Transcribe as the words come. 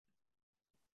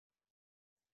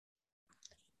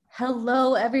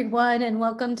Hello, everyone, and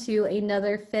welcome to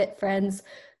another Fit Friends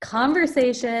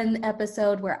conversation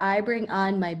episode where I bring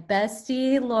on my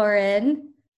bestie,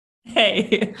 Lauren.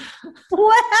 Hey,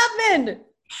 What happened?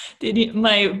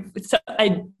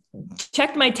 I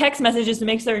checked my text messages to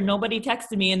make sure nobody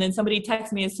texted me, and then somebody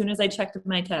texted me as soon as I checked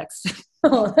my text.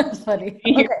 Oh, that's funny.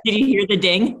 Okay. Did you hear the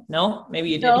ding? No, maybe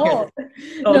you didn't hear No,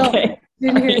 the no, Okay.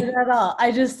 didn't hear it at all.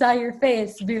 I just saw your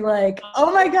face be like,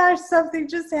 oh my gosh, something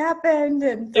just happened.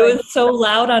 And It like, was so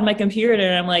loud on my computer,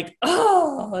 and I'm like,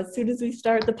 oh, as soon as we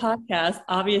start the podcast,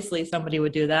 obviously somebody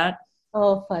would do that.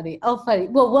 oh, funny. Oh, funny.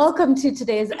 Well, welcome to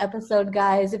today's episode,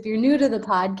 guys. If you're new to the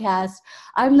podcast,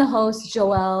 I'm the host,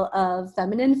 Joelle of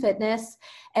Feminine Fitness,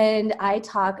 and I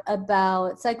talk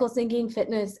about cycle syncing,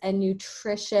 fitness, and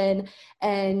nutrition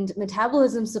and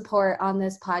metabolism support on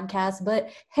this podcast. But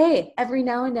hey, every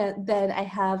now and then I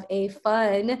have a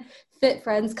fun Fit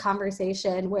Friends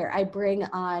conversation where I bring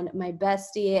on my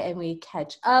bestie and we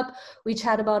catch up. We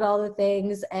chat about all the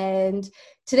things, and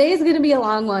today is going to be a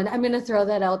long one. I'm going to throw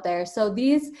that out there. So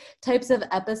these types of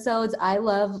episodes I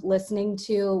love listening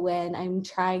to when I'm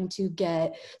trying to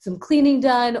get some cleaning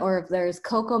done, or if there's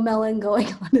Coco Melon going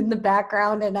on in the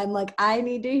background and I'm like, I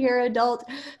need to hear adult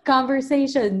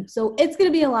conversation. So it's going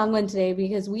to be a long one today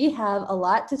because we have a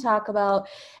lot to talk about.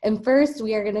 And first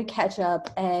we are going to catch up.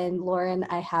 And Lauren,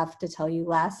 I have to tell you,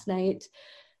 last night,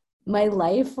 my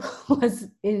life was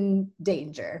in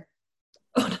danger.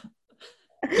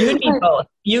 You and me both.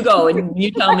 You go and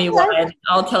you tell me why, and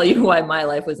I'll tell you why my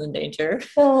life was in danger.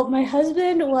 So my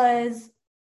husband was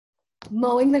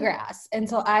mowing the grass, and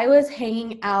so I was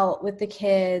hanging out with the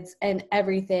kids and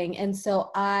everything. And so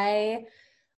I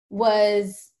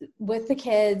was with the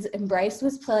kids, and Bryce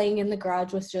was playing in the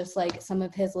garage with just like some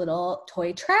of his little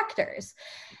toy tractors.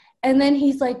 And then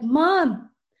he's like, Mom,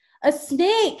 a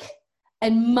snake.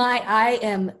 And I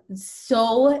am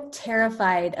so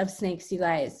terrified of snakes, you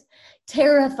guys.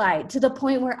 Terrified to the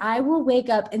point where I will wake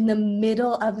up in the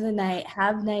middle of the night,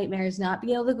 have nightmares, not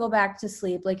be able to go back to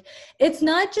sleep. Like, it's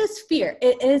not just fear,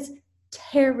 it is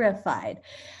terrified.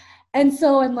 And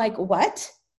so I'm like, what?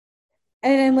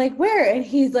 And I'm like, where? And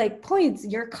he's like, points,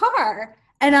 your car.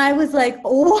 And I was like,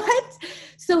 what?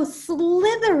 So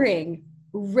slithering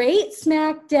right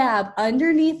smack dab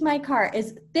underneath my car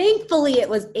is, thankfully it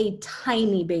was a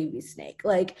tiny baby snake.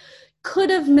 Like, could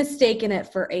have mistaken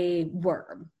it for a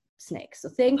worm snake. So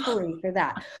thankfully for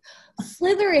that.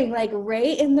 Slithering like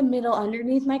right in the middle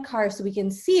underneath my car so we can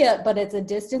see it, but it's a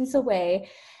distance away.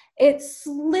 It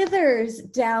slithers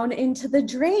down into the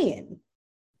drain.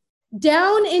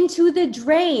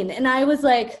 And I was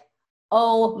like,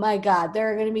 oh my God,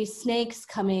 there are going to be snakes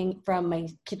coming from my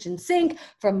kitchen sink,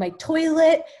 from my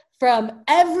toilet, from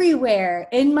everywhere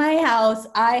in my house.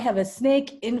 I have a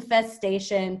snake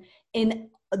infestation in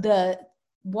the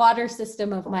water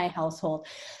system of my household.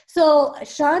 So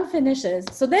Sean finishes.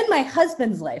 So then my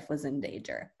husband's life was in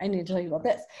danger. I need to tell you about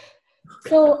this.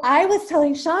 So I was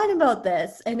telling Sean about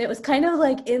this, and it was kind of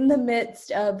like in the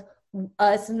midst of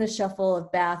us in the shuffle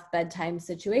of bath bedtime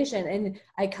situation. And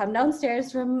I come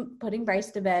downstairs from putting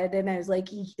Bryce to bed, and I was like,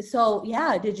 so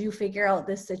yeah, did you figure out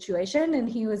this situation? And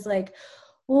he was like,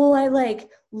 well, I like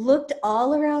looked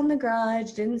all around the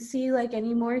garage, didn't see like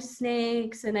any more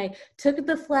snakes. And I took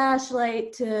the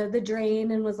flashlight to the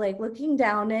drain and was like looking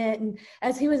down it. And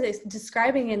as he was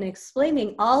describing and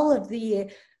explaining all of the,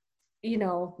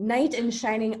 knight in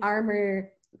shining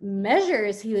armor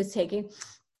measures he was taking,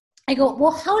 I go,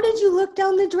 well, how did you look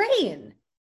down the drain?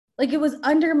 Like, it was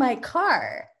under my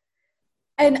car.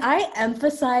 And I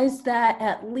emphasized that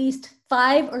at least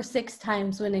 5 or 6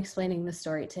 times when explaining the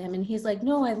story to him. And he's like,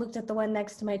 no, I looked at the one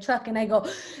next to my truck. And I go,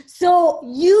 so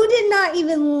you did not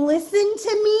even listen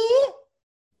to me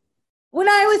when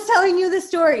I was telling you the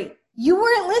story? You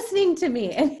weren't listening to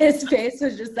me. And his face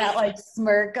was just that like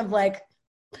smirk of like,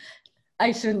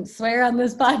 I shouldn't swear on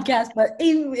this podcast, but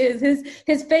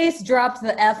his face dropped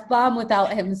the F-bomb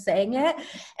without him saying it.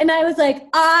 And I was like,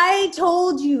 I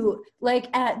told you,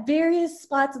 like at various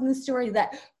spots in the story,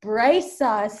 that Bryce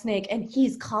saw a snake, and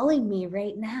he's calling me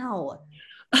right now.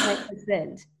 My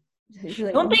husband.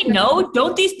 Like, Don't they know?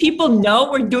 Don't these people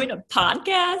know we're doing a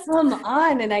podcast? Come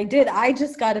on. And I did. I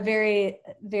just got a very,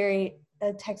 very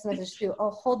text message too.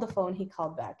 Oh, hold the phone. He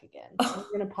called back again. I'm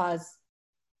going to pause.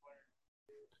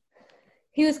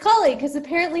 He was calling because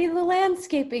apparently the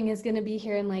landscaping is going to be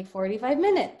here in like 45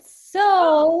 minutes.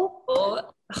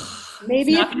 So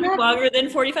maybe it's not going to be longer than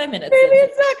 45 minutes. Maybe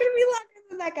it's not going to be longer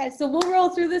than that, guys. So we'll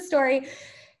roll through the story.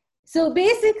 So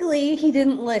basically, he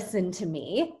didn't listen to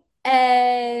me.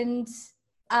 And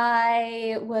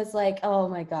I was like, oh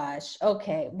my gosh.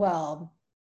 Okay, well,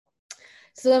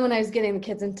 So then when I was getting the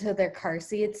kids into their car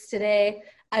seats today,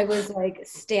 I was like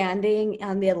standing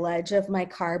on the ledge of my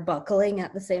car, buckling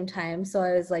at the same time. So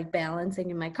I was like balancing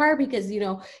in my car because,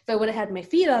 if I would have had my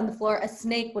feet on the floor, a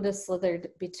snake would have slithered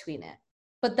between it.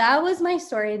 But that was my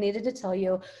story I needed to tell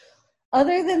you.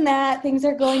 Other than that, things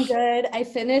are going good. I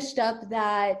finished up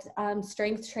that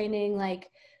strength training,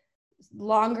 like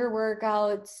longer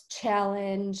workouts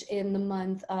challenge in the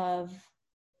month of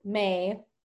May.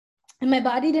 And my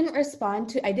body didn't respond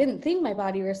to, I didn't think my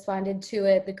body responded to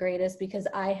it the greatest because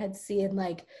I had seen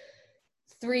like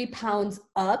 3 pounds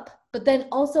up. But then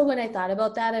also when I thought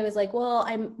about that, I was like, well,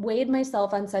 I weighed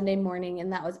myself on Sunday morning,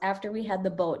 and that was after we had the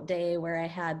boat day where I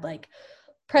had like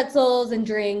pretzels and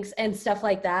drinks and stuff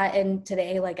like that. And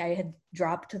today, like I had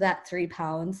dropped that 3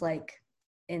 pounds like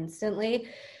instantly.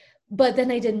 But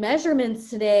then I did measurements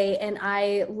today and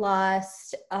I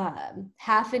lost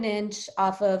half an inch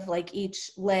off of like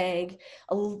each leg,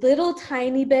 a little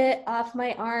tiny bit off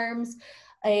my arms,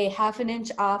 a half an inch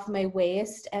off my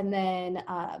waist, and then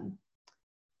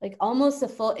like almost a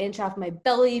full inch off my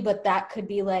belly, but that could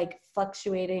be like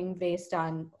fluctuating based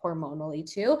on hormonally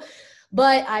too.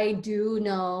 But I do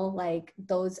know like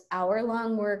those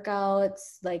hour-long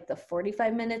workouts, like the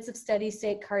 45 minutes of steady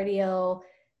state cardio,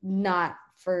 not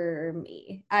for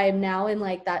me. I'm now in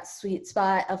like that sweet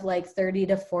spot of like 30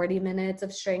 to 40 minutes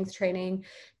of strength training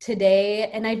today.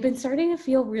 And I've been starting to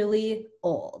feel really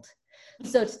old.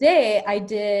 So today I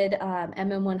did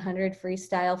MM100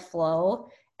 freestyle flow.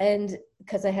 And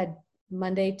because I had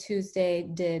Monday, Tuesday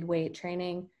did weight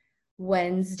training.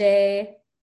 Wednesday,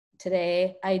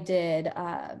 today I did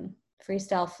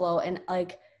freestyle flow. And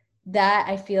like that,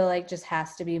 I feel like just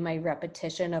has to be my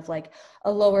repetition of like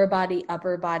a lower body,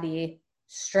 upper body,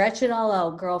 stretch it all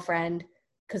out, girlfriend,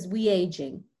 because we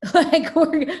aging. Like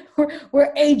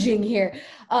we're aging here.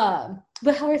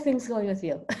 But how are things going with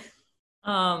you?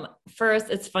 First,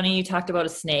 it's funny you talked about a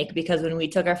snake, because when we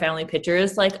took our family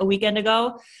pictures like a weekend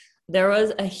ago, there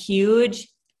was a huge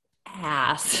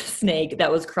ass snake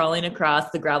that was crawling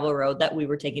across the gravel road that we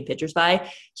were taking pictures by.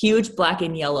 Huge black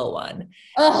and yellow one.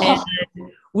 Oh.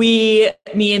 And me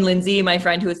and Lindsay, my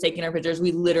friend who was taking our pictures,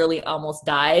 we literally almost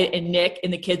died. And Nick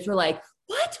and the kids were like,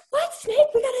 what snake?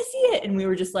 We gotta see it. And we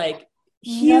were just like,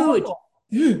 huge. No.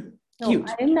 Huge. No,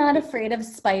 I'm not afraid of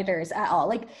spiders at all.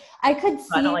 Like I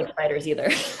don't like spiders either.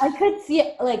 I could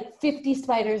see like 50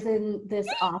 spiders in this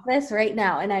office right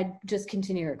now, and I'd just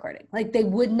continue recording. Like they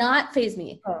would not faze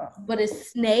me. But a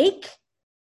snake?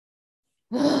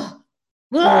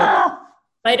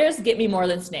 Spiders get me more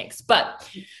than snakes. But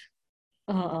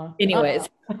anyways,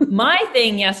 my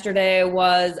thing yesterday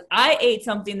was I ate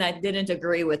something that didn't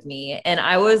agree with me, and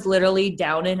I was literally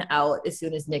down and out as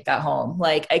soon as Nick got home.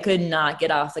 Like I could not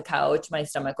get off the couch. My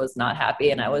stomach was not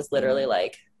happy, and I was literally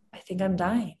like, I think I'm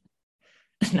dying.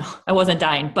 No, I wasn't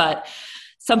dying, but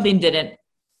something didn't.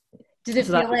 Did it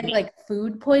feel like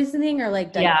food poisoning or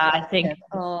like digestive? Yeah, I think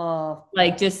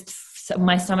like just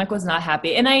my stomach was not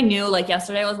happy. And I knew like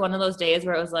yesterday was one of those days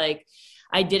where it was like,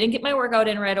 I didn't get my workout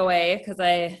in right away because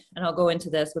and I'll go into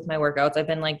this with my workouts. I've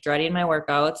been like dreading my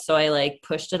workouts. So I like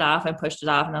pushed it off and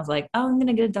I was like, oh, I'm going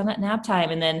to get it done at nap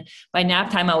time. And then by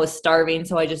nap time I was starving.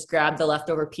 So I just grabbed the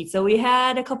leftover pizza we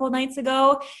had a couple of nights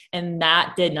ago, and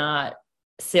that did not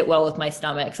sit well with my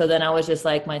stomach. So then I was just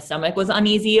like, my stomach was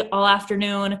uneasy all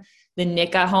afternoon. Then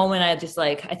Nick got home and I just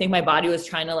like, I think my body was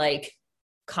trying to like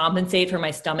compensate for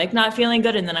my stomach not feeling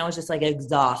good. And then I was just like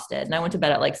exhausted. And I went to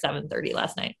bed at like 7:30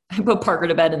 last night. I put Parker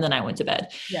to bed and then I went to bed.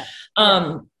 Yeah.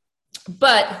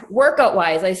 But workout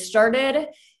wise, I started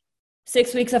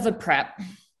 6 weeks of the prep,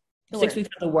 6 weeks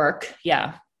of the work.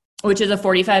 Yeah. Which is a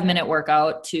 45-minute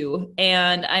workout too.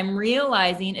 And I'm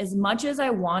realizing as much as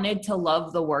I wanted to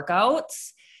love the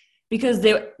workouts, because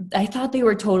I thought they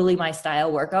were totally my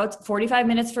style workouts, 45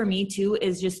 minutes for me too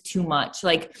is just too much.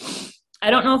 Like, I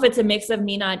don't know if it's a mix of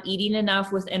me not eating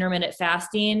enough with intermittent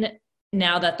fasting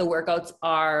now that the workouts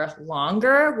are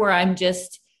longer, where I'm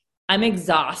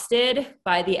exhausted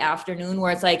by the afternoon,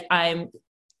 where it's like,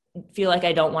 feel like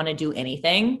I don't want to do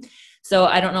anything. So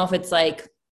I don't know if it's like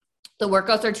the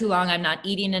workouts are too long, I'm not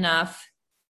eating enough,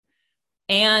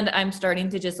 and I'm starting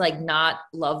to just like not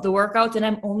love the workouts, and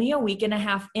I'm only a week and a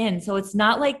half in. So it's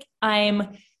not like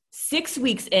I'm 6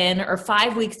 weeks in or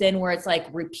 5 weeks in where it's like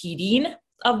repeating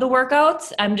of the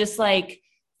workouts. I'm just like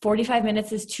 45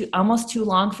 minutes is almost too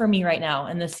long for me right now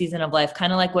in this season of life.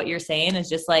 Kind of like what you're saying is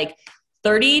just like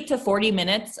 30 to 40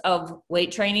 minutes of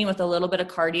weight training with a little bit of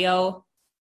cardio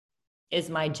is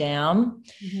my jam.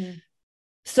 Mm-hmm.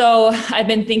 So I've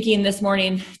been thinking this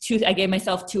morning, I gave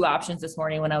myself 2 options this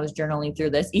morning when I was journaling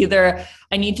through this. Either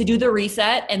I need to do the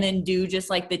reset and then do just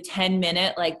like the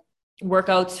 10-minute like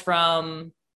workouts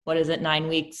from, what is it, 9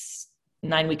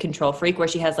 week Control Freak, where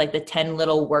she has like the 10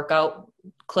 little workout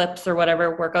clips or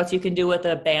whatever workouts you can do with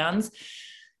the bands,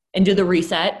 and do the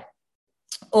reset,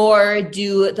 or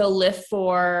do the Lift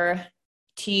 4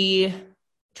 T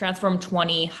Transform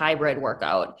 20 hybrid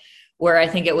workout, where I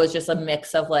think it was just a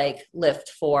mix of like Lift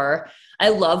 4. I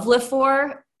love Lift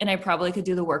 4, and I probably could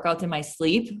do the workouts in my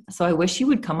sleep. So I wish she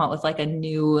would come out with like a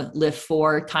new Lift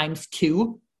 4 ×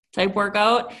 2 type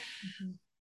workout. Mm-hmm.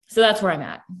 So that's where I'm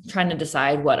at, trying to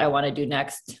decide what I want to do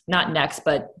next. Not next,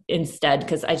 but instead,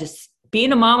 because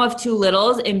being a mom of 2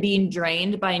 littles and being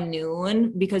drained by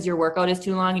noon because your workout is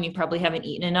too long and you probably haven't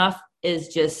eaten enough is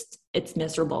just, it's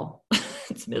miserable.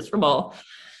 It's miserable.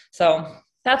 So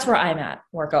that's where I'm at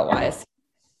workout wise.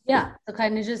 Yeah. So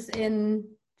kind of just in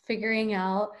figuring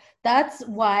out, that's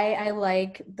why I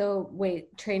like the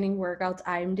weight training workouts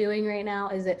I'm doing right now,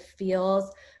 is it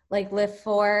feels like Lift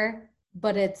 4,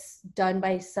 but it's done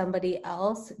by somebody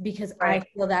else, because right. I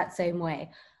feel that same way.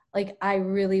 Like, I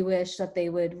really wish that they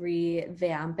would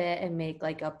revamp it and make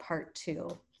like a part 2.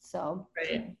 So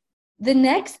right. The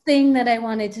next thing that I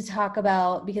wanted to talk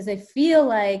about, because I feel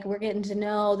like we're getting to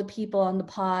know the people on the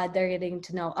pod, they're getting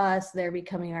to know us, they're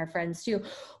becoming our friends too.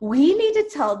 We need to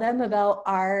tell them about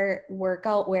our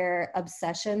workout wear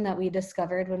obsession that we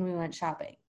discovered when we went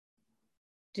shopping.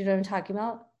 Do you know what I'm talking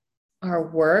about? Our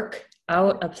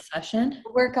workout obsession?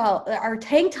 Workout, our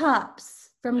tank tops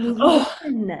from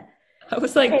Lululemon. I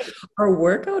was like, our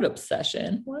workout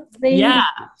obsession? What?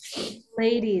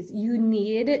 Ladies, you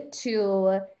need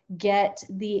to get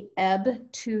the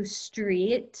Ebb to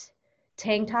Street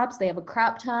tank tops. They have a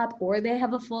crop top, or they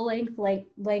have a full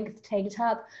length tank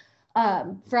top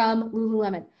from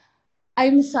Lululemon.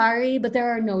 I'm sorry, but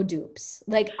there are no dupes.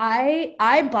 Like,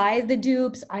 I buy the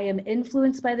dupes. I am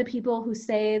influenced by the people who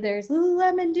say there's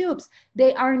Lululemon dupes.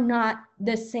 They are not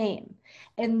the same.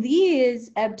 And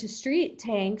these Ebb to Street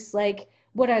tanks, like,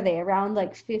 what are they, around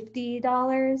like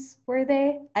 $50? Were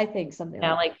they? I think something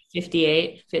like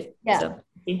 58, 50. Yeah. So,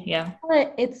 yeah.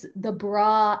 But it's the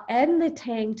bra and the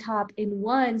tank top in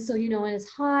one. So, when it's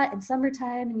hot and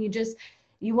summertime and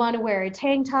you want to wear a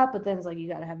tank top, but then it's like, you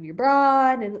got to have your bra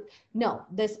on. And no,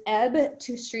 this Ebb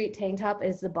to Street tank top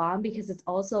is the bomb, because it's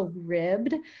also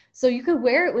ribbed. So you could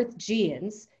wear it with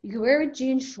jeans. You can wear it with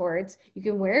jean shorts. You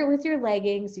can wear it with your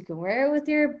leggings. You can wear it with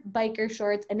your biker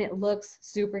shorts, and it looks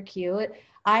super cute.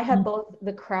 I have both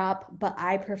the crop, but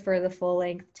I prefer the full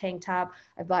length tank top.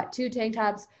 I bought 2 tank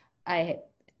tops. I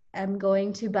am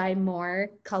going to buy more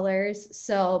colors.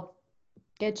 So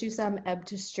get you some Ebb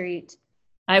to Street.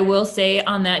 I will say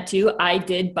on that too, I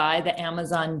did buy the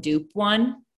Amazon dupe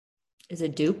one. Is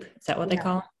it dupe? Is that what they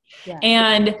call it? Yeah.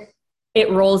 And it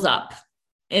rolls up.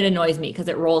 It annoys me because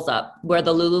it rolls up. Where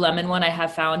the Lululemon one, I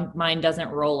have found mine doesn't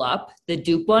roll up. The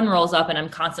dupe one rolls up, and I'm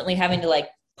constantly having to like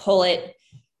pull it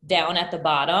down at the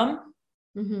bottom.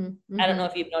 Mm-hmm. Mm-hmm. I don't know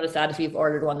if you've noticed that, if you've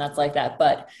ordered one that's like that,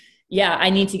 but yeah, I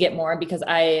need to get more, because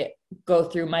I go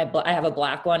through I have a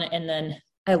black one, and then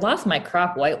I lost my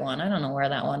crop white one. I don't know where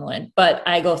that one went, but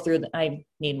I go through, I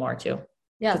need more too.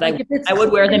 Yeah. Like I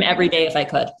would wear them every day if I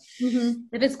could. Mm-hmm.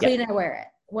 If it's clean, I wear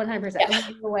it 100%. Yeah. I'm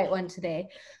wearing the white one today.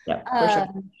 Yeah, for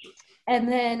sure.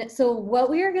 And then, so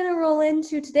what we are going to roll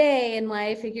into today, and why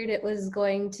I figured it was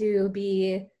going to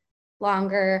be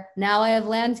longer. Now I have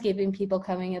landscaping people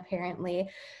coming, apparently.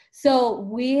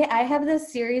 So I have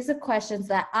this series of questions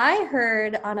that I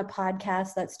heard on a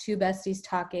podcast that's 2 besties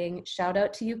talking. Shout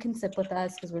out to You Can Sip With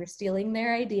Us, because we're stealing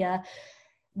their idea,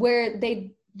 where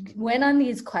they went on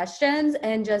these questions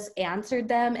and just answered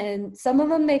them. And some of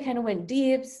them, they kind of went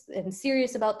deep and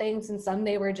serious about things, and some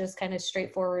they were just kind of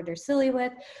straightforward or silly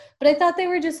with. But I thought they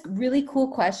were just really cool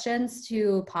questions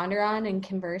to ponder on and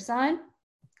converse on.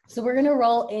 So we're going to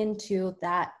roll into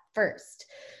that first.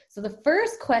 So the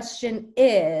first question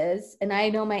is, and I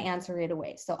know my answer right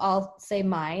away, so I'll say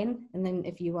mine, and then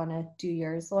if you want to do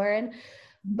yours, Lauren.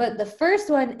 But the first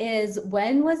one is,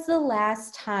 when was the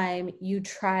last time you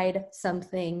tried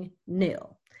something new?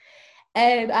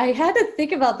 And I had to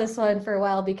think about this one for a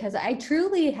while, because I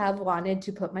truly have wanted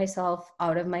to put myself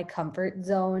out of my comfort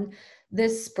zone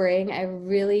this spring. I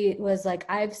really was like,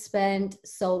 I've spent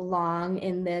so long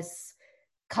in this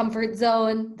comfort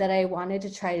zone that I wanted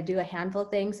to try to do a handful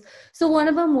of things. So one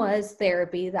of them was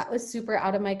therapy. That was super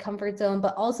out of my comfort zone,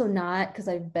 but also not, because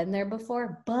I've been there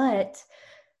before. But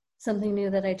something new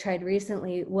that I tried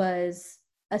recently was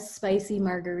a spicy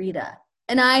margarita.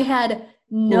 And I had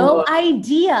no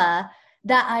idea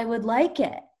that I would like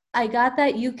it. I got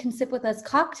that You Can Sip With Us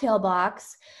cocktail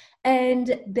box,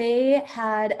 And they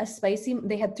had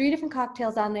they had 3 different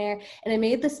cocktails on there. And I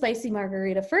made the spicy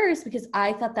margarita first because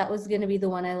I thought that was going to be the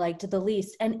one I liked the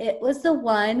least. And it was the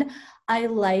one I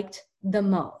liked the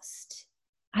most.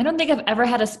 I don't think I've ever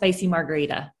had a spicy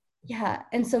margarita. Yeah.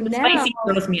 And so now spicy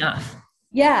throws me off.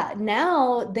 Yeah.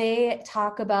 Now they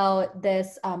talk about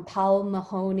this Paul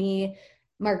Mahoney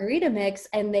margarita mix,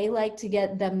 and they like to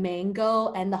get the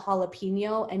mango and the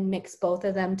jalapeno and mix both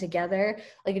of them together.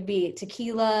 Like it'd be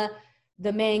tequila,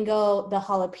 the mango, the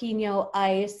jalapeno,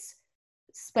 ice,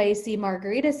 spicy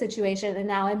margarita situation. And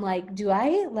now I'm like, do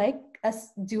I like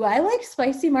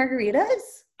spicy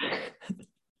margaritas?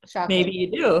 Shocking. Maybe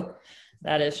you do.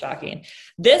 That is shocking.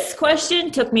 This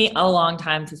question took me a long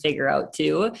time to figure out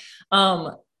too.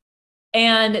 And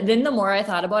then the more I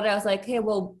thought about it, I was like, hey,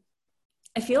 well,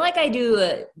 I feel like I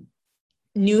do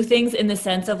new things in the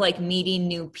sense of like meeting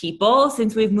new people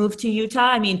since we've moved to Utah.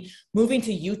 I mean, moving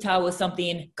to Utah was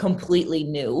something completely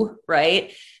new,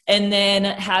 right? And then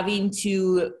having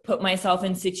to put myself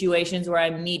in situations where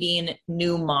I'm meeting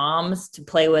new moms to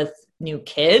play with new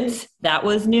kids, that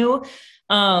was new.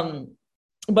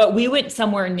 But we went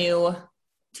somewhere new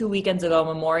 2 weekends ago,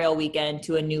 Memorial Weekend,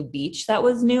 to a new beach that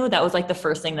was new. That was like the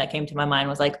first thing that came to my mind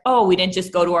was like, oh, we didn't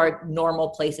just go to our normal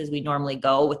places we normally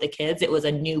go with the kids. It was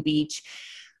a new beach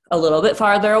a little bit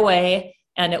farther away,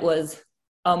 and it was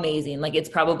amazing. Like it's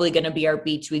probably going to be our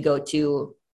beach we go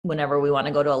to whenever we want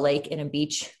to go to a lake and a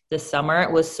beach this summer.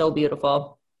 It was so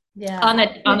beautiful. Yeah. On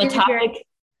the topic,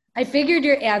 I figured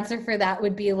your answer for that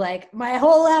would be like, my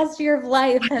whole last year of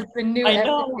life has been new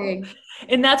everything.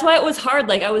 And that's why it was hard.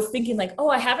 Like I was thinking like, oh,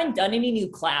 I haven't done any new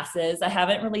classes. I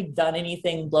haven't really done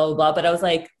anything, blah, blah, blah. But I was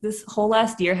like, this whole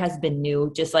last year has been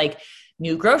new, just like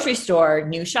new grocery store,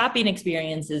 new shopping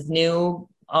experiences, new,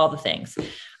 all the things.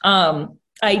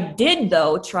 I did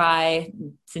though try,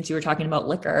 since you were talking about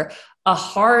liquor,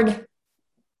 I'm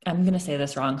going to say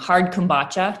this wrong, hard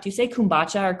kombucha. Do you say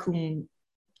kombucha or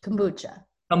kombucha?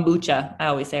 Kombucha. I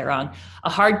always say it wrong. A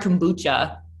hard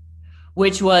kombucha,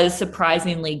 which was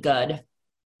surprisingly good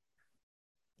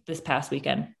this past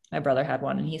weekend. My brother had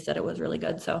one and he said it was really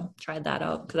good. So tried that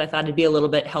out because I thought it'd be a little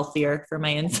bit healthier for my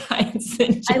insides.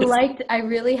 I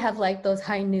really have liked those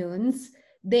high noons.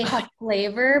 They have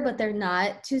flavor, but they're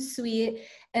not too sweet.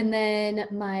 And then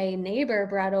my neighbor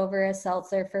brought over a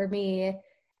seltzer for me.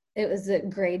 It was a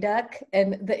Grey Duck,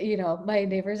 and my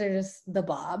neighbors are just the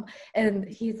bomb. And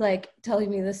he's like telling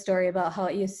me the story about how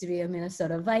it used to be a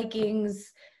Minnesota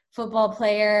Vikings football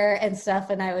player and stuff.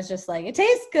 And I was just like, it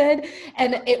tastes good.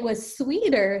 And it was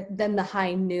sweeter than the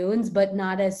high noons, but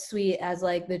not as sweet as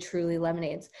like the Truly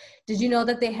lemonades. Did you know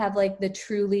that they have like the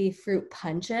Truly fruit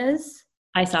punches?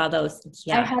 I saw those.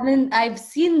 Yeah. I've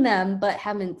seen them, but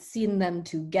haven't seen them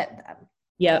to get them.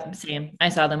 Yep, same. I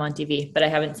saw them on TV, but I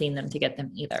haven't seen them to get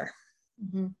them either.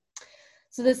 Mm-hmm.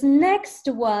 So this next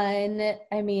one,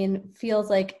 I mean, feels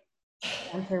like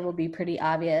the answer will be pretty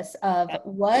obvious of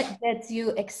what gets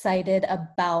you excited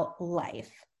about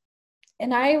life.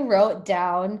 And I wrote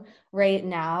down right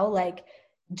now, like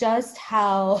just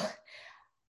how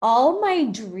all my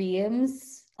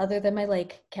dreams, other than my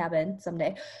like cabin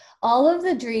someday, all of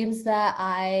the dreams that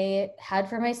I had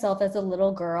for myself as a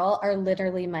little girl are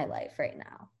literally my life right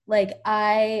now. Like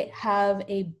I have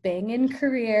a banging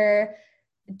career,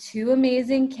 2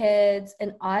 amazing kids,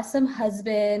 an awesome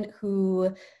husband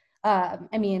who,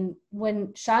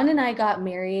 when Sean and I got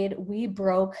married, we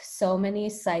broke so many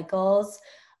cycles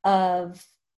of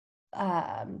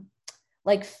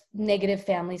like negative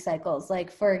family cycles.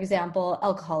 Like for example,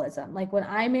 alcoholism. Like when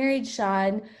I married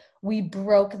Sean, we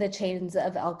broke the chains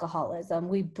of alcoholism.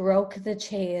 We broke the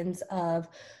chains of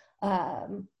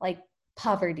like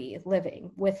poverty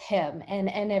living with him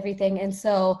and everything. And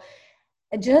so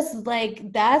just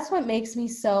like, that's what makes me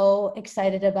so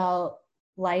excited about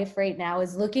life right now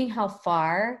is looking how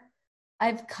far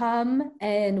I've come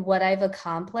and what I've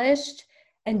accomplished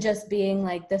and just being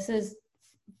like, this is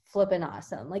flipping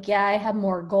awesome. Like, yeah, I have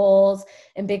more goals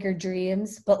and bigger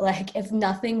dreams, but like if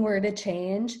nothing were to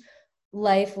change,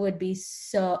 life would be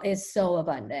so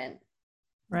abundant.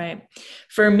 Right.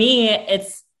 For me,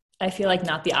 I feel like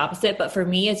not the opposite, but for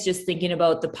me, it's just thinking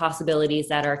about the possibilities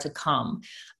that are to come.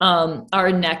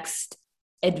 Our next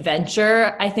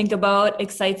adventure, I think about,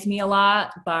 excites me a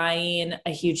lot. Buying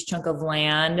a huge chunk of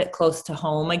land close to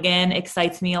home again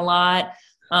excites me a lot.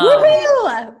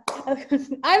 Woohoo!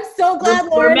 I'm so glad,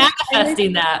 We're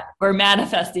manifesting that. We're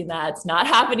manifesting that. It's not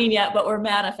happening yet, but we're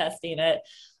manifesting it.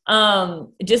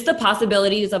 Just the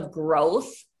possibilities of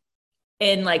growth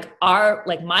in like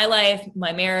my life,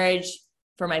 my marriage,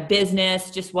 for my business,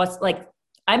 just what's like,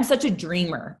 I'm such a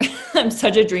dreamer. I'm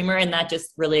such a dreamer. And that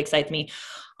just really excites me.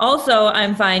 Also,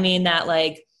 I'm finding that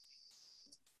like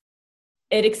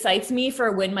it excites me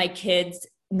for when my kids,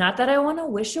 not that I want to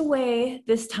wish away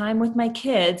this time with my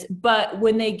kids, but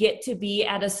when they get to be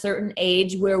at a certain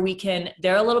age where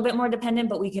they're a little bit more dependent,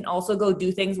 but we can also go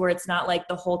do things where it's not like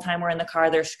the whole time we're in the car,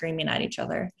 they're screaming at each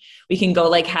other. We can go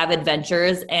like have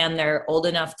adventures and they're old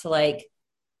enough to like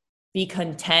be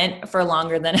content for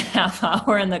longer than a half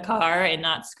hour in the car and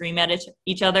not scream at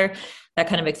each other. That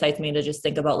kind of excites me to just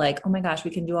think about like, oh my gosh,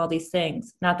 we can do all these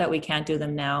things. Not that we can't do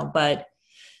them now, but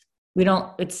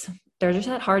they're just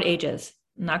at hard ages.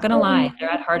 I'm not going to lie. They're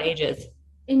at hard ages.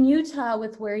 In Utah,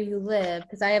 with where you live,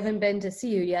 because I haven't been to see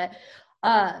you yet,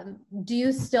 do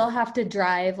you still have to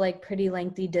drive like pretty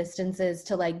lengthy distances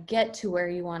to like get to where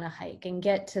you want to hike and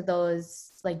get to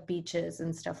those like beaches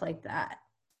and stuff like that?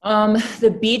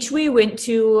 The beach we went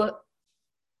to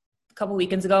a couple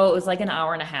weekends ago, it was like an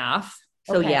hour and a half.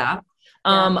 So Okay. yeah.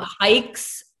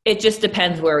 Hikes, it just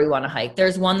depends where we want to hike.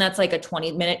 There's one that's like a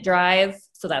 20-minute drive,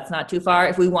 so that's not too far.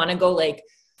 If we want to go like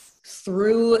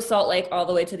through Salt Lake all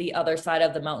the way to the other side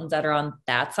of the mountains that are on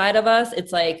that side of us,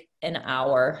 it's like an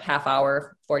hour, half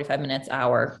hour, 45 minutes,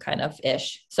 hour kind of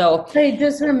ish. So I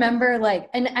just remember like,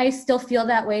 and I still feel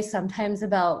that way sometimes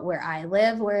about where I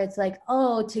live, where it's like,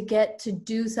 oh, to get to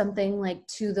do something like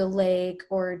to the lake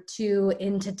or to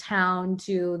into town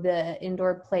to the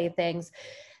indoor play things,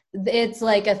 it's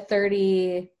like a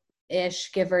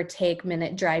 30-ish give or take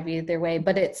minute drive either way,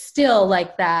 but it's still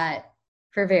like that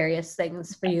for various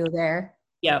things for you there.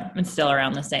 yeah, it's still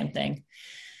around the same thing.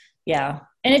 Yeah.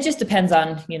 And it just depends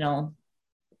on,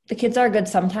 the kids are good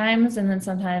sometimes. And then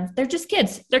sometimes they're just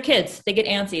kids. They're kids. They get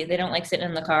antsy. They don't like sitting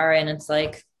in the car. And it's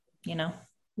like, Yeah.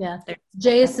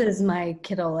 Jace is my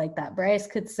kiddo like that. Bryce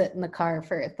could sit in the car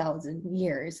for 1,000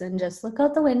 years and just look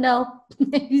out the window.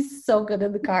 He's so good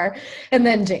in the car. And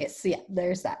then Jace, yeah,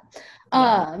 there's that.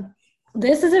 Yeah.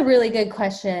 This is a really good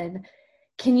question.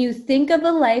 Can you think of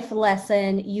a life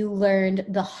lesson you learned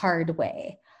the hard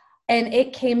way? And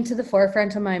it came to the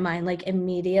forefront of my mind like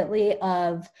immediately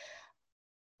of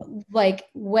like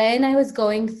when I was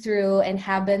going through and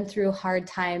have been through hard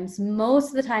times, most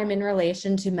of the time in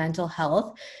relation to mental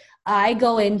health, I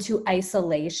go into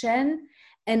isolation,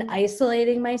 and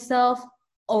isolating myself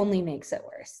only makes it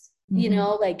worse.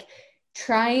 Mm-hmm. Like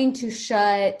trying to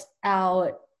shut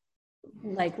out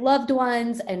like loved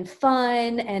ones and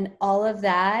fun and all of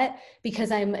that because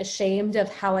I'm ashamed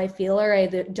of how I feel or I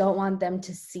don't want them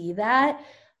to see that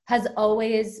has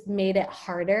always made it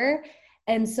harder.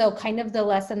 And so kind of the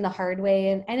lesson the hard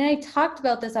way, and I talked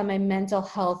about this on my mental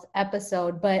health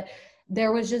episode, but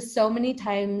there was just so many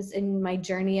times in my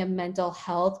journey of mental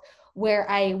health where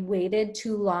I waited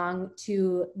too long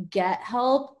to get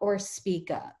help or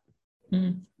speak up.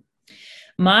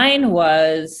 Mine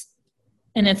was,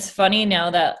 and it's funny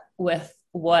now that with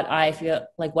what I feel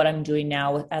like what I'm doing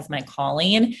now as my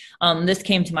calling, this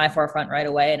came to my forefront right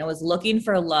away. And it was looking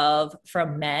for love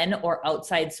from men or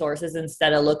outside sources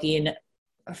instead of looking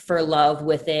for love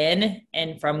within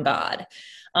and from God.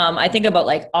 I think about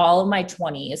like all of my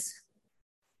 20s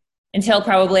until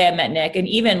probably I met Nick, and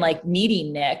even like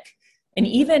meeting Nick, and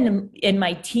even in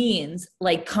my teens,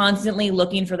 like constantly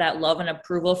looking for that love and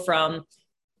approval from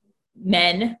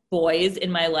men, boys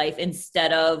in my life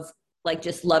instead of like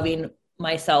just loving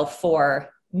myself for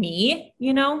me,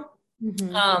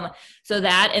 Mm-hmm. So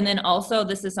that, and then also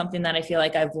this is something that I feel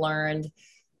like I've learned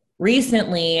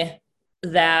recently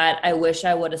that I wish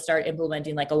I would have started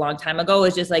implementing like a long time ago,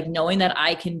 is just like knowing that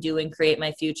I can do and create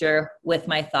my future with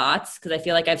my thoughts. Cause I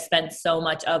feel like I've spent so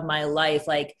much of my life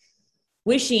like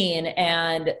wishing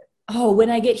and, oh, when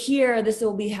I get here, this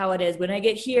will be how it is. When I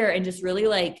get here, and just really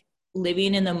like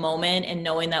living in the moment and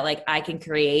knowing that like I can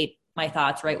create my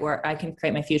thoughts right where I can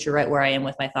create my future right where I am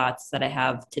with my thoughts that I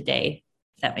have today.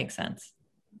 If that makes sense.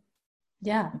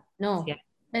 Yeah, no, Yeah.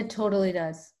 it totally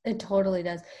does. It totally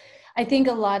does. I think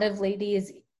a lot of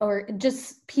ladies or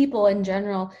just people in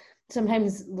general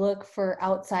sometimes look for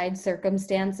outside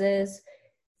circumstances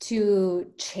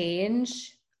to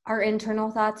change our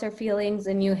internal thoughts or feelings,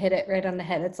 and you hit it right on the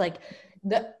head. It's like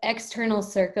the external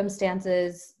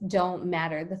circumstances don't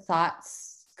matter. The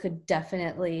thoughts could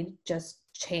definitely just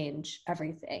change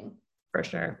everything. For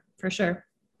sure. For sure.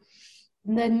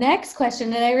 The next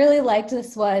question, and I really liked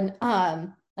this one. I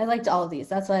liked all of these.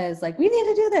 That's why I was like, we need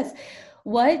to do this.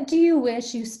 What do you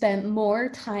wish you spent more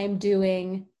time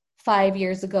doing 5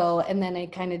 years ago? And then I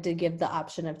kind of did give the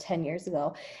option of 10 years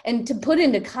ago. And to put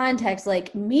into context,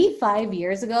 like me 5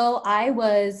 years ago, I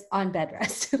was on bed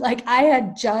rest. Like I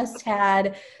had just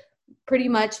had pretty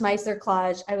much my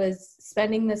cerclage. I was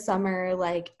spending the summer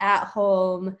like at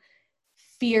home,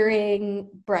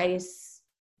 fearing Bryce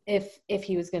if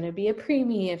he was going to be a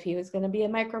preemie, if he was going to be a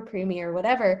micro preemie or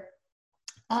whatever.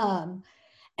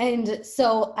 And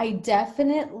so I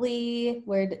definitely,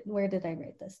 where did I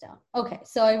write this down? Okay.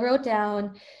 So I wrote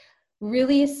down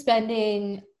really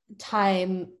spending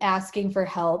time asking for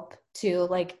help to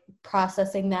like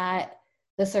processing that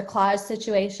the cerclage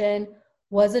situation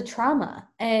was a trauma.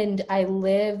 And I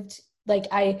lived like,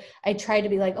 I tried to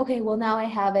be like, okay, well now I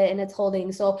have it and it's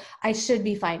holding, so I should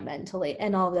be fine mentally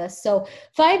and all this. So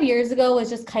 5 years ago was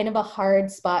just kind of a hard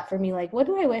spot for me. Like, what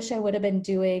do I wish I would have been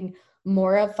doing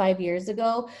more of 5 years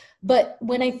ago? But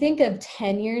when I think of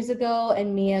 10 years ago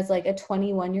and me as like a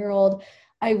 21-year-old,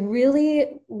 I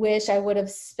really wish I would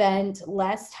have spent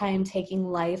less time taking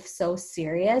life so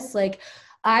serious. Like,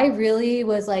 I really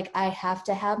was like, I have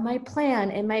to have my plan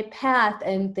and my path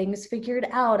and things figured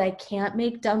out. I can't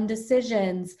make dumb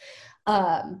decisions,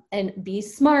 and be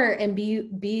smart and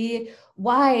be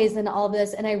wise and all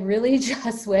this. And I really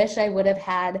just wish I would have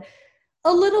had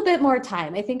a little bit more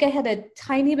time. I think I had a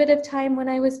tiny bit of time when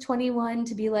I was 21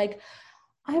 to be like,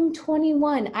 I'm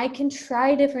 21. I can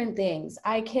try different things.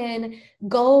 I can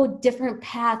go different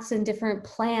paths and different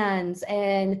plans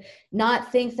and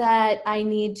not think that I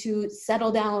need to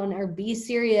settle down or be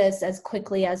serious as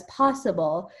quickly as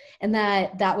possible, and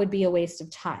that would be a waste of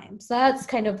time. So that's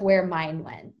kind of where mine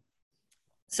went.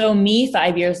 So me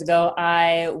 5 years ago,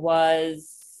 I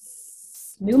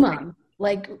was new mom.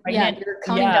 Like, pregnant. Yeah, you're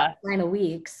counting down 9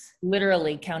 weeks.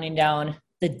 Literally counting down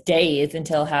the days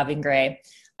until having Gray.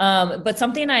 But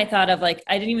something I thought of, like,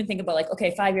 I didn't even think about like,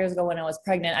 okay, 5 years ago when I was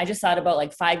pregnant, I just thought about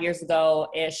like 5 years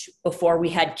ago-ish before we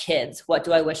had kids. What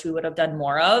do I wish we would have done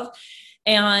more of?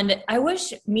 And I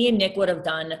wish me and Nick would have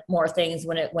done more things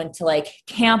when it went to like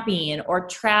camping or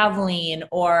traveling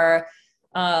or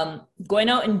going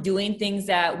out and doing things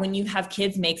that when you have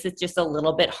kids makes it just a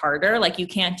little bit harder. Like you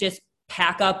can't just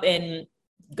pack up and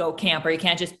go camp, or you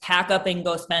can't just pack up and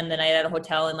go spend the night at a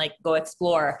hotel and like go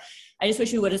explore. I just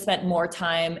wish we would have spent more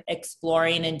time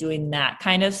exploring and doing that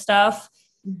kind of stuff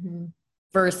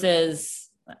versus,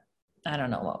 I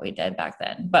don't know what we did back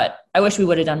then, but I wish we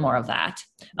would have done more of that.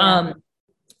 Yeah.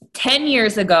 10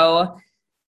 years ago,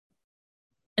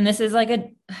 and this is like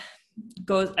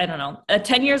I don't know,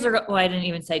 10 years ago, well, I didn't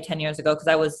even say 10 years ago because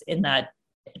I was in that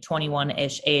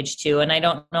 21-ish age too. And I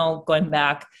don't know, going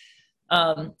back,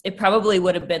 it probably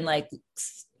would have been like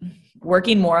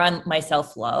working more on my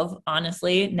self-love,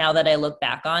 honestly, now that I look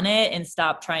back on it, and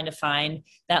stop trying to find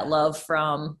that love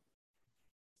from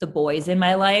the boys in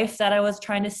my life that I was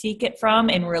trying to seek it from,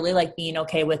 and really like being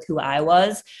okay with who I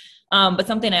was. But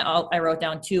something I wrote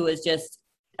down too is just,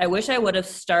 I wish I would have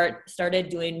started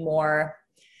doing more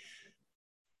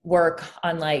work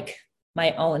on like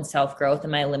my own self-growth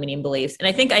and my limiting beliefs. And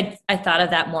I think I thought of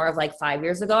that more of like 5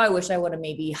 years ago. I wish I would have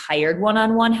maybe hired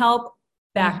one-on-one help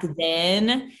back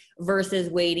then versus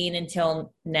waiting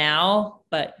until now,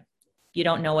 but you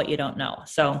don't know what you don't know.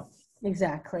 So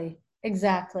Exactly.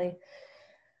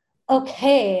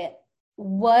 Okay.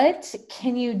 What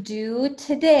can you do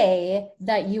today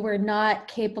that you were not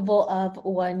capable of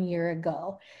 1 year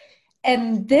ago?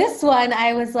 And this one,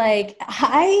 I was like,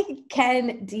 I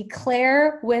can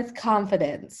declare with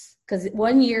confidence, because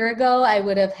 1 year ago, I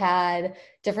would have had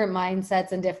different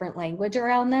mindsets and different language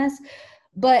around this.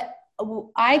 But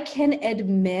I can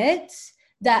admit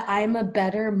that I'm a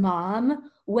better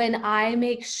mom when I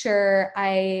make sure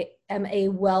I am a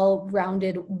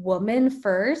well-rounded woman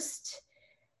first,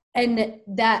 and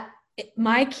that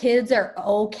my kids are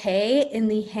okay in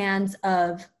the hands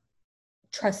of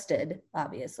trusted,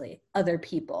 obviously, other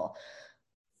people.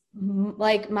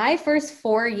 Like my first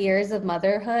 4 years of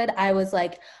motherhood, I was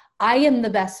like, I am the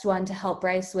best one to help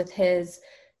Bryce with his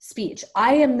speech.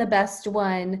 I am the best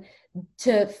one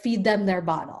to feed them their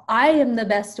bottle. I am the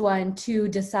best one to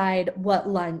decide what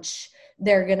lunch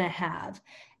they're going to have.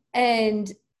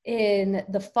 And in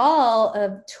the fall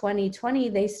of 2020,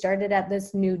 they started at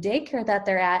this new daycare that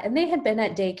they're at, and they had been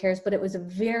at daycares, but it was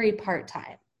very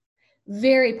part-time,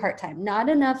 not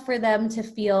enough for them to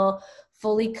feel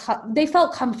fully, they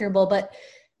felt comfortable, but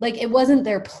like it wasn't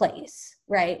their place,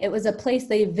 right? It was a place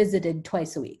they visited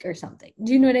twice a week or something.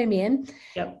 Do you know what I mean?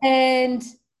 Yep. And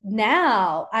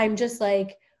now I'm just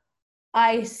like,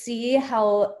 I see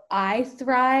how I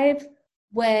thrive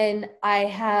when I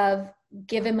have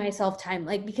given myself time.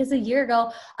 Like, because a year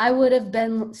ago, I would have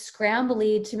been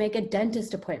scrambly to make a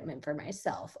dentist appointment for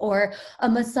myself or a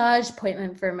massage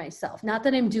appointment for myself. Not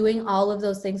that I'm doing all of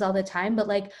those things all the time, but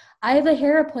like I have a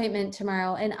hair appointment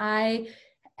tomorrow, and I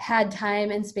had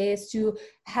time and space to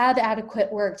have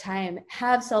adequate work time,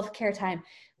 have self-care time.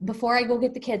 Before I go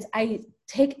get the kids, I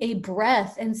take a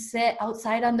breath and sit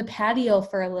outside on the patio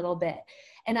for a little bit.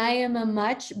 And I am a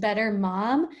much better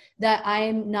mom that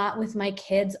I'm not with my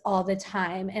kids all the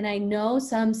time. And I know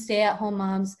some stay-at-home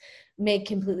moms may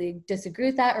completely disagree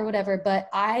with that or whatever, but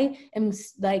I am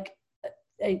like,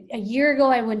 a year ago,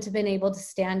 I wouldn't have been able to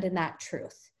stand in that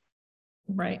truth.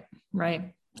 Right.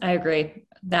 I agree.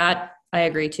 That I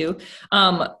agree too.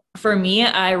 For me,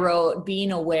 I wrote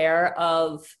being aware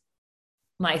of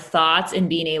my thoughts and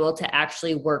being able to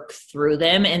actually work through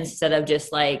them instead of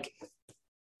just like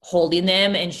holding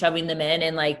them and shoving them in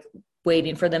and like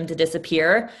waiting for them to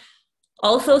disappear.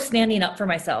 Also standing up for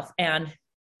myself and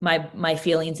my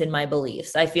feelings and my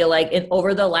beliefs. I feel like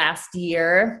over the last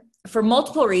year, for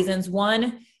multiple reasons,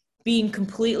 one, being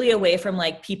completely away from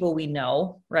like people we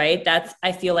know, right? That's,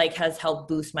 I feel like has helped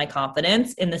boost my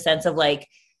confidence in the sense of like,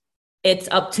 it's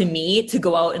up to me to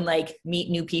go out and like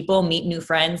meet new people, meet new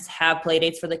friends, have play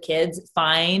dates for the kids,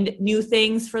 find new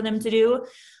things for them to do.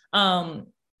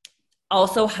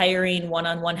 Also hiring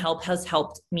one-on-one help has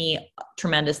helped me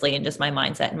tremendously in just my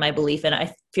mindset and my belief. And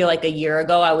I feel like a year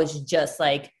ago, I was just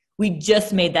like, we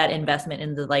just made that investment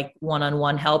into like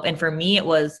one-on-one help. And for me, it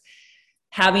was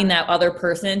having that other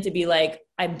person to be like,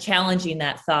 I'm challenging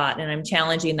that thought and I'm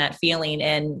challenging that feeling.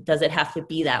 And does it have to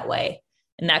be that way?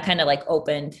 And that kind of like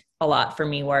opened a lot for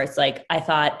me where it's like, I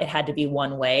thought it had to be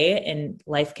one way and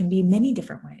life can be many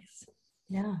different ways.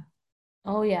 Yeah.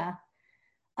 Oh yeah.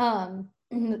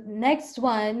 Next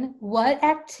one, what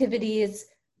activities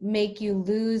make you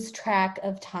lose track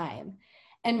of time?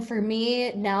 And for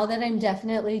me, now that I'm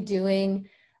definitely doing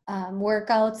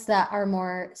workouts that are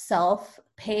more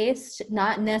self-paced,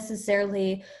 not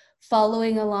necessarily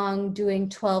following along doing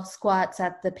 12 squats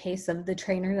at the pace of the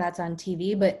trainer that's on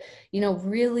TV, but,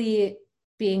 really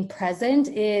being present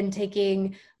in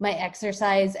taking my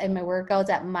exercise and my workouts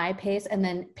at my pace and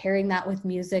then pairing that with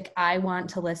music I want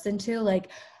to listen to. Like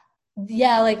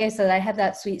I said, I have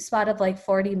that sweet spot of like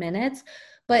 40 minutes,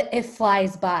 but it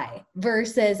flies by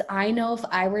versus I know if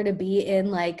I were to be in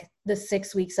like the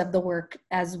 6 weeks of the work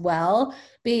as well,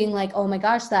 being like, oh my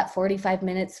gosh, that 45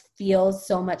 minutes feels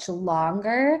so much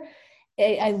longer.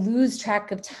 I lose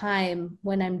track of time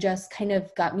when I'm just kind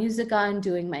of got music on,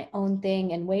 doing my own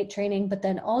thing and weight training. But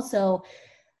then also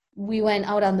we went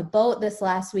out on the boat this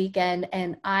last weekend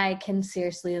and I can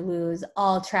seriously lose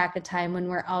all track of time when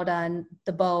we're out on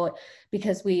the boat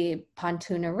because we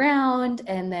pontoon around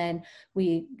and then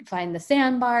we find the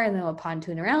sandbar and then we'll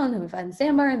pontoon around and then we find the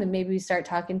sandbar and then maybe we start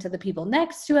talking to the people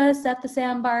next to us at the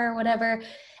sandbar or whatever.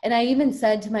 And I even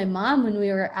said to my mom when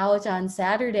we were out on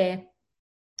Saturday,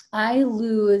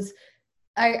 there's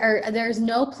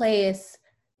no place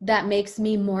that makes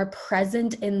me more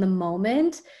present in the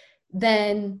moment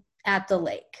than at the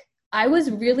lake. I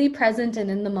was really present and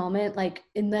in the moment, like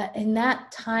in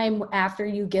that time after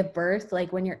you give birth,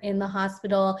 like when you're in the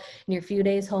hospital and you're a few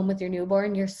days home with your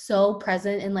newborn, you're so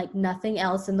present and like nothing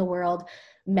else in the world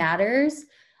matters.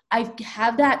 I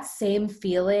have that same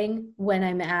feeling when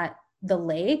I'm at the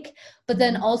lake, but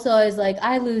then also I was like,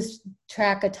 I lose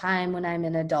track of time when I'm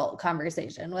in adult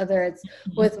conversation, whether it's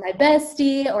with my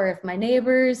bestie or if my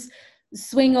neighbors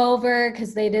swing over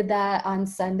because they did that on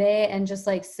Sunday and just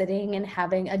like sitting and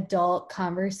having adult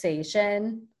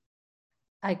conversation.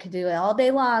 I could do it all day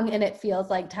long and it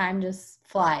feels like time just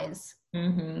flies.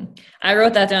 Mm-hmm. I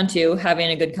wrote that down too,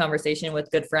 having a good conversation with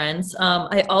good friends.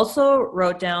 I also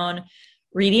wrote down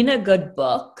reading a good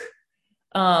book.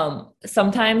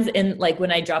 Sometimes in like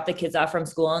when I drop the kids off from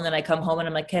school and then I come home and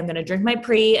I'm like, okay, I'm going to drink my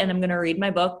pre and I'm going to read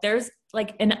my book. There's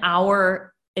like an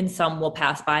hour and some will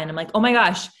pass by and I'm like, oh my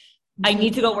gosh, I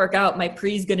need to go work out. My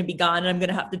pre is going to be gone and I'm going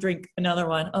to have to drink another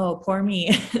one. Oh, poor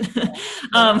me.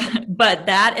 But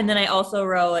that, and then I also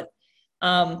wrote,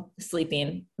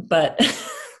 sleeping, but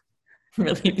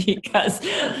really because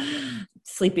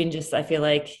sleeping just, I feel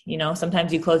like,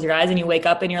 sometimes you close your eyes and you wake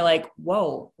up and you're like,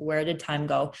 whoa, where did time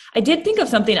go? I did think of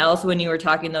something else when you were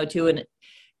talking though too. And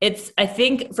I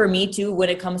think for me too, when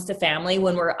it comes to family,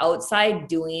 when we're outside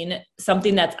doing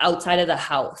something that's outside of the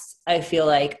house, I feel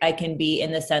like I can be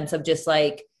in the sense of just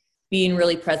like being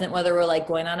really present, whether we're like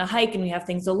going on a hike and we have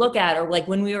things to look at, or like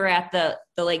when we were at the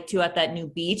lake too, at that new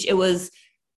beach,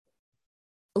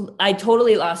 I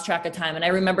totally lost track of time. And I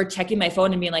remember checking my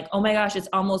phone and being like, oh my gosh, it's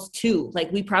almost 2:00.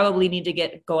 Like we probably need to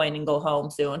get going and go home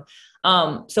soon.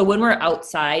 So when we're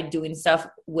outside doing stuff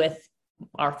with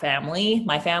our family,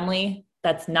 my family,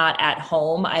 that's not at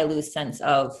home, I lose sense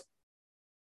of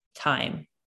time.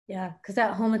 Yeah. Cause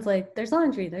at home, it's like, there's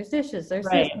laundry, there's dishes, there's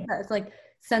right. It's like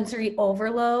sensory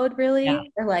overload really, Yeah.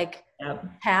 or like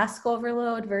task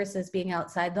overload versus being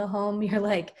outside the home. You're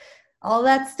like, all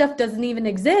that stuff doesn't even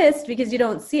exist because you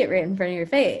don't see it right in front of your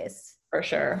face. For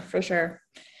sure.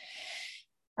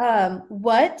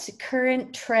 What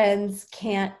current trends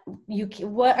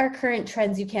what are current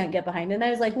trends you can't get behind? And I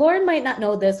was like, Lauren might not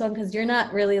know this one because you're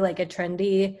not really like a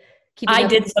trendy keeping I up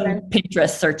did with some trends.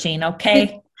 Pinterest searching. Did,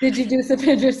 Okay. did you do some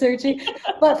Pinterest searching?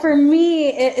 But for me,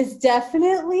 it is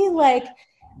definitely like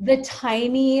the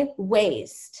tiny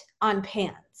waist on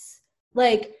pants.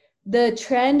 Like the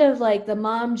trend of like the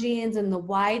mom jeans and the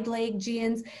wide leg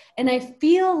jeans. And I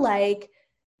feel like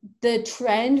the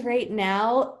trend right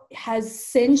now has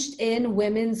cinched in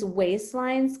women's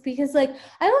waistlines because like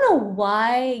I don't know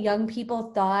why young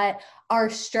people thought our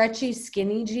stretchy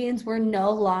skinny jeans were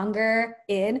no longer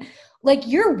in. Like,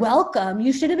 you're welcome.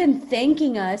 You should have been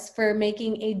thanking us for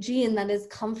making a jean that is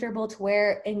comfortable to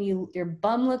wear and your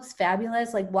bum looks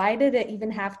fabulous. Like, why did it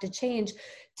even have to change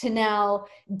to now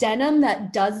denim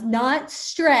that does not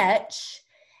stretch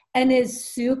and is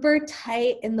super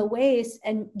tight in the waist?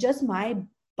 And just my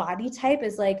body type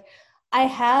is like, I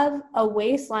have a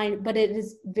waistline, but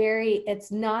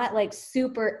it's not like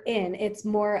super in. It's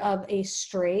more of a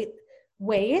straight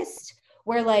waist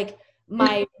where like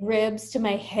my ribs to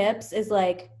my hips is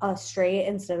like a straight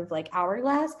instead of like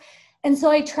hourglass. And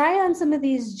so I try on some of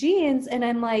these jeans and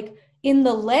I'm like, in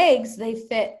the legs, they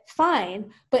fit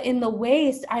fine, but in the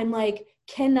waist, I'm like,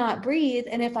 cannot breathe.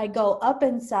 And if I go up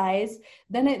in size,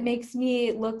 then it makes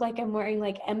me look like I'm wearing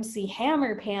like MC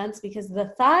Hammer pants because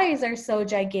the thighs are so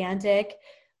gigantic,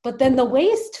 but then the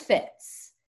waist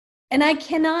fits. And I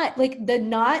cannot, like, the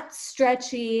not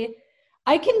stretchy,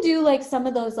 I can do like some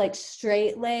of those like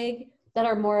straight leg that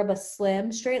are more of a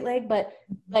slim straight leg, but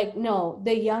like, no,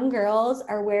 the young girls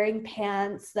are wearing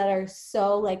pants that are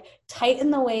so like tight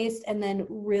in the waist and then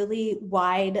really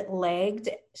wide legged,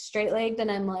 straight legged.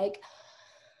 And I'm like,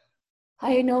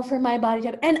 I know for my body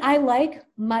type, and I like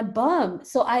my bum.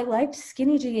 So I liked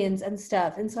skinny jeans and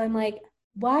stuff. And so I'm like,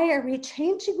 why are we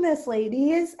changing this,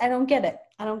 ladies? I don't get it.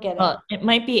 I don't get it. Well, it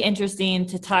might be interesting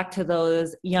to talk to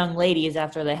those young ladies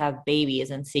after they have babies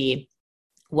and see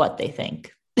what they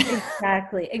think.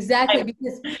 Exactly.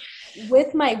 Because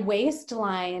with my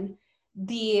waistline,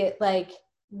 the like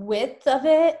width of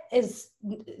it is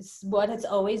what it's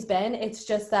always been. It's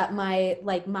just that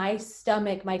my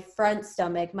stomach, my front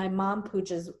stomach, my mom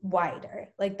pooch is wider.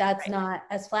 Like that's not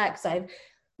as flat because I have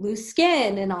loose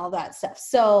skin and all that stuff.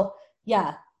 So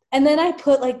yeah. And then I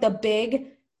put like the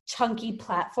big chunky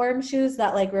platform shoes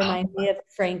that like remind me of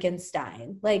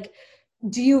Frankenstein. Like,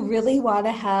 do you really want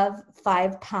to have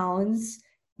 5 pounds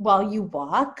while you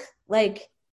walk? Like,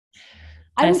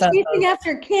 I'm chasing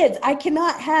after kids. I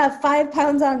cannot have 5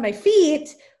 pounds on my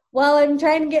feet while I'm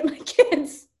trying to get my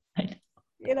kids.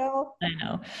 You know? I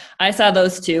know. I saw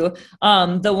those too.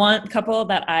 The one couple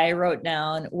that I wrote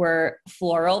down were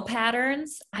floral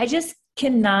patterns. I just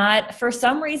cannot, for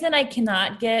some reason, I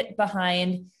cannot get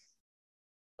behind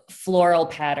floral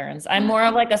patterns. I'm more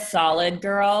of like a solid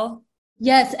girl.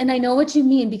 Yes. And I know what you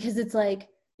mean because it's like,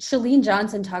 Chalene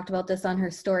Johnson talked about this on her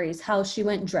stories, how she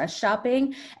went dress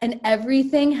shopping and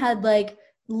everything had like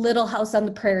Little House on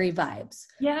the Prairie vibes.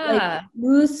 Yeah. Like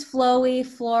loose, flowy,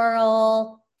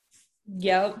 floral.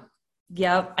 Yep.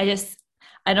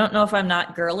 I don't know if I'm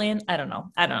not girly. I don't know.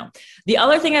 The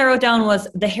other thing I wrote down was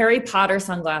the Harry Potter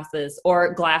sunglasses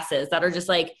or glasses that are just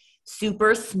like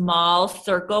super small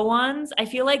circle ones. I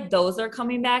feel like those are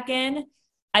coming back in.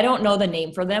 I don't know the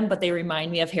name for them, but they remind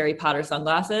me of Harry Potter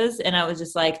sunglasses. And I was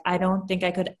just like, I don't think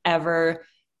I could ever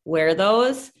wear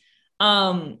those.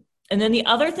 And then the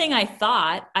other thing I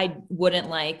thought I wouldn't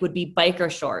like would be biker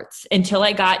shorts until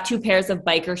I got 2 pairs of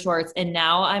biker shorts. And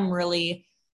now I'm really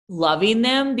loving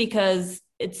them because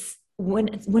it's when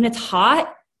it's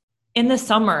hot in the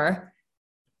summer,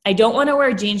 I don't want to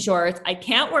wear jean shorts. I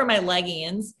can't wear my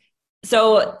leggings.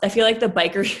 So I feel like the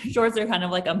biker shorts are kind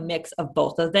of like a mix of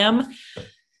both of them.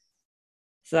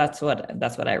 So that's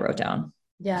what I wrote down.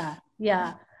 Yeah.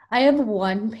 Yeah. I have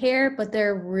 1 pair, but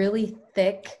they're really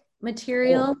thick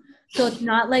material. Oh. So it's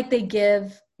not like they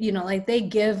give, like they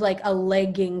give like a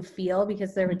legging feel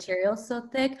because their material is so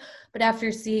thick. But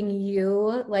after seeing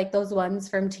you, like those ones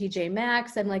from TJ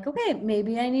Maxx, I'm like, okay,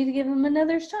 maybe I need to give them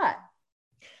another shot.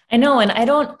 I know. And I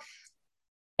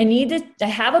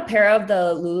have a pair of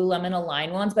the Lululemon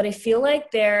Align ones, but I feel like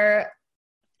they're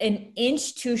an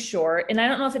inch too short. And I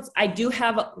don't know if I do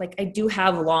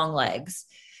have long legs.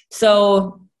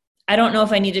 So I don't know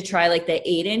if I need to try like the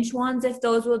 8-inch ones, if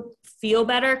those would feel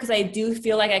better. Cause I do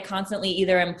feel like I constantly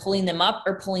either am pulling them up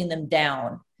or pulling them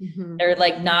down. Mm-hmm. They're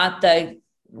like not the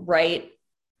right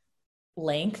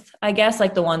length, I guess,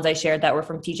 like the ones I shared that were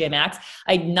from TJ Maxx.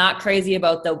 I'm not crazy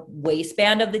about the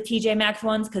waistband of the TJ Maxx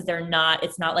ones. Cause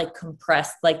it's not like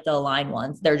compressed like the Align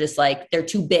ones. They're just like, they're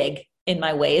too big in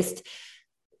my waist.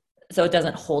 so it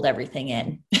doesn't hold everything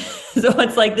in. So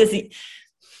it's like this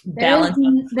balance.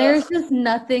 There's just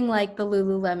nothing like the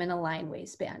Lululemon Align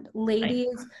waistband.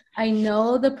 Ladies, I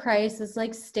know the price is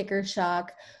like sticker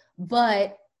shock,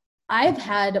 but I've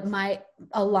had my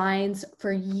Aligns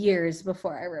for years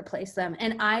before I replace them,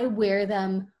 and I wear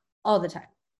them all the time.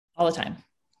 All the time.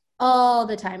 All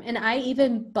the time. And I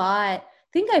even I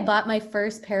think I bought my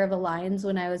first pair of Aligns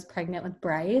when I was pregnant with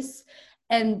Bryce.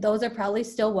 And those are probably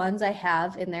still ones I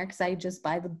have in there because I just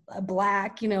buy the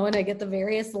black, and I get the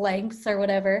various lengths or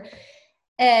whatever.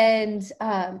 And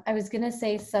I was going to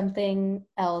say something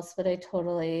else, but I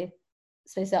totally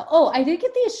spaced out. Oh, I did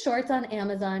get these shorts on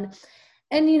Amazon.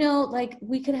 And, like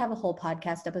we could have a whole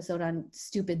podcast episode on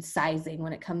stupid sizing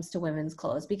when it comes to women's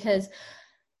clothes, because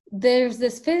there's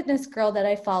this fitness girl that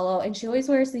I follow, and she always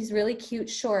wears these really cute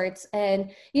shorts.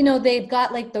 And, they've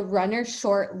got like the runner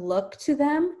short look to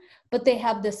them, but they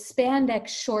have the spandex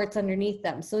shorts underneath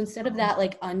them. So instead of that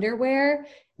like underwear,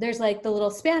 there's like the little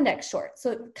spandex shorts.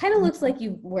 So it kind of looks like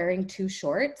you wearing two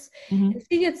shorts. Mm-hmm. And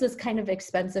she gets this kind of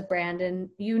expensive brand. And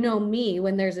me,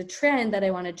 when there's a trend that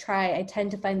I want to try, I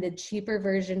tend to find the cheaper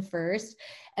version first.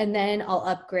 And then I'll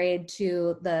upgrade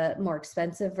to the more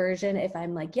expensive version if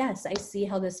I'm like, yes, I see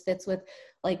how this fits with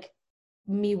like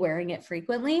me wearing it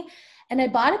frequently. And I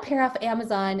bought a pair off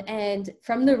Amazon, and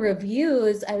from the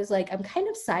reviews, I was like, I'm kind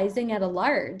of sizing at a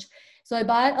large. So I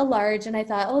bought a large and I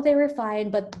thought, oh, they were fine.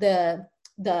 But the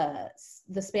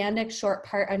spandex short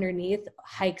part underneath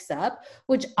hikes up,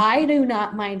 which I do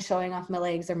not mind showing off my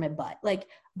legs or my butt. Like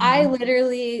I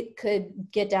literally could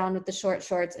get down with the short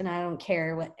shorts and I don't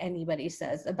care what anybody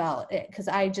says about it. Cause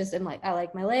I just am like, I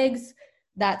like my legs.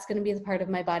 That's going to be the part of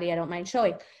my body I don't mind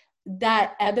showing.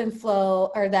 That ebb and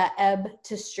flow, or that ebb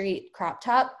to street crop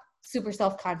top, super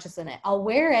self-conscious in it. I'll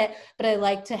wear it, but I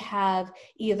like to have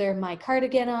either my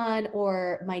cardigan on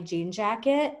or my jean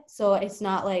jacket. So it's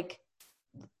not like,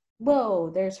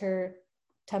 whoa, there's her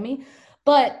tummy.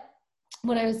 But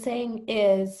what I was saying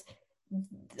is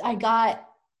I got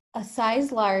a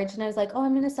size large and I was like, oh,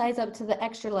 I'm going to size up to the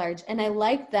extra large. And I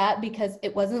liked that because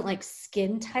it wasn't like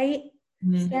skin tight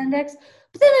spandex.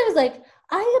 But then I was like,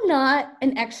 I am not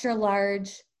an extra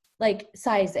large like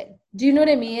sizing. Do you know what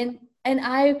I mean? And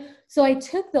so I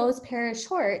took those pair of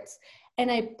shorts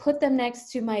and I put them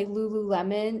next to my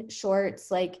Lululemon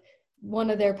shorts, like one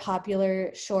of their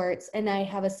popular shorts, and I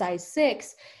have a size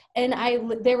 6, and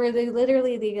they were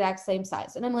literally the exact same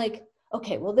size. And I'm like,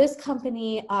 okay, well, this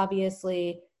company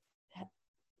obviously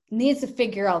needs to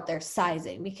figure out their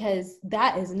sizing, because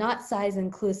that is not size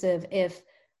inclusive if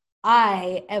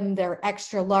I am their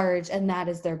extra large and that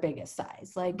is their biggest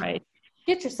size. Like, right.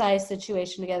 Get your size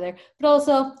situation together. But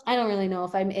also, I don't really know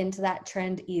if I'm into that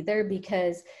trend either,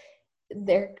 because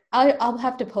I'll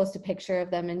have to post a picture of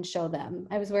them and show them.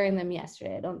 I was wearing them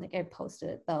yesterday. I don't think I posted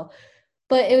it though.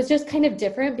 But it was just kind of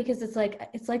different because it's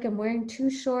like I'm wearing two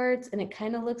shorts and it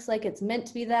kind of looks like it's meant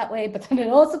to be that way, but then it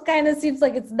also kind of seems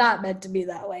like it's not meant to be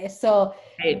that way. So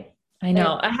right. I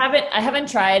know. I haven't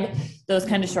tried those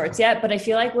kind of shorts yet, but I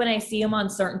feel like when I see them on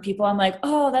certain people, I'm like,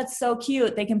 oh, that's so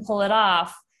cute. They can pull it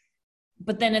off.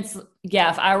 But then if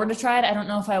I were to try it, I don't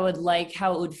know if I would like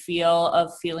how it would feel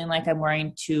of feeling like I'm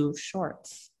wearing two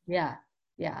shorts. Yeah.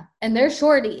 Yeah. And they're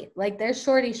shorty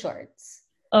shorts.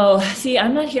 Oh, see,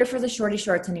 I'm not here for the shorty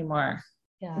shorts anymore.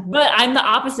 Yeah. But I'm the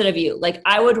opposite of you. Like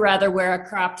I would rather wear a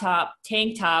crop top,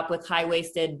 tank top with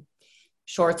high-waisted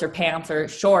shorts or pants or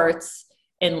shorts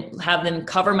and have them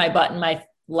cover my butt and my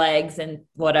legs and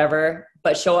whatever,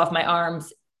 but show off my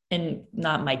arms and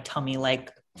not my tummy,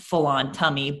 like full on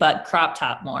tummy, but crop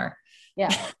top more.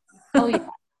 Yeah. Oh yeah.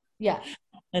 Yeah.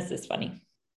 This is funny.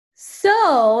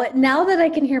 So now that I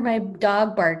can hear my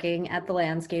dog barking at the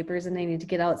landscapers and I need to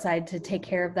get outside to take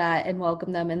care of that and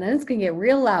welcome them, and then it's going to get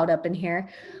real loud up in here,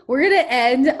 we're going to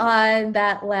end on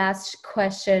that last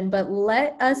question. But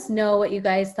let us know what you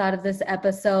guys thought of this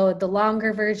episode, the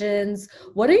longer versions.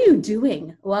 What are you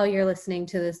doing while you're listening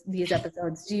to these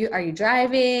episodes? Are you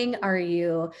driving? Are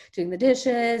you doing the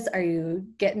dishes? Are you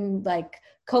getting like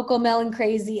Coco Melon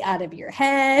crazy out of your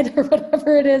head or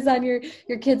whatever it is on your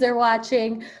kids are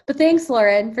watching? But thanks,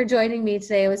 Lauren, for joining me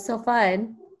today. It was so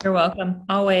fun. You're welcome.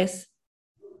 Always.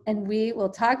 And we will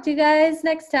talk to you guys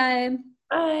next time.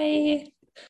 Bye.